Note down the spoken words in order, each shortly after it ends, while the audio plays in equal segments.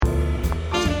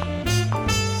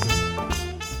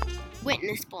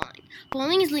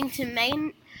Bullying is linked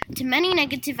to many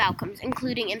negative outcomes,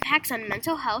 including impacts on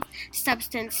mental health,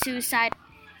 substance, suicide.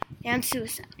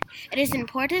 It is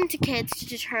important to kids to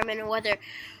determine whether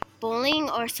bullying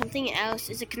or something else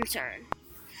is a concern.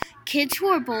 Kids who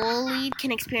are bullied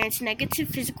can experience negative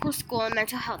physical, school, and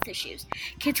mental health issues.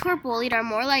 Kids who are bullied are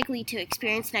more likely to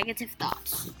experience negative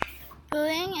thoughts.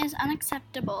 Bullying is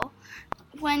unacceptable.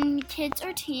 When kids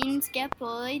or teens get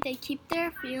bullied, they keep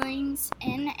their feelings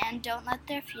in and don't let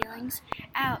their feelings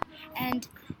out, and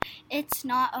it's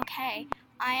not okay.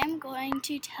 I am going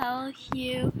to tell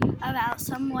you about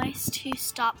some ways to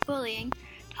stop bullying,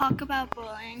 talk about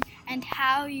bullying, and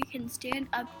how you can stand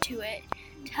up to it.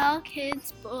 Tell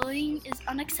kids bullying is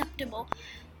unacceptable.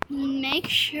 Make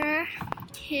sure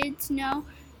kids know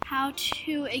how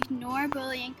to ignore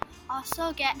bullying.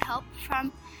 Also get help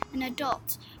from an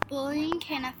adult. Bullying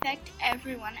can affect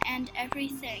everyone and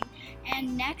everything.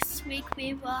 And next week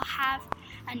we will have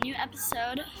a new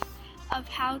episode of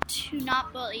how to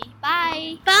not bully.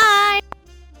 Bye! Bye!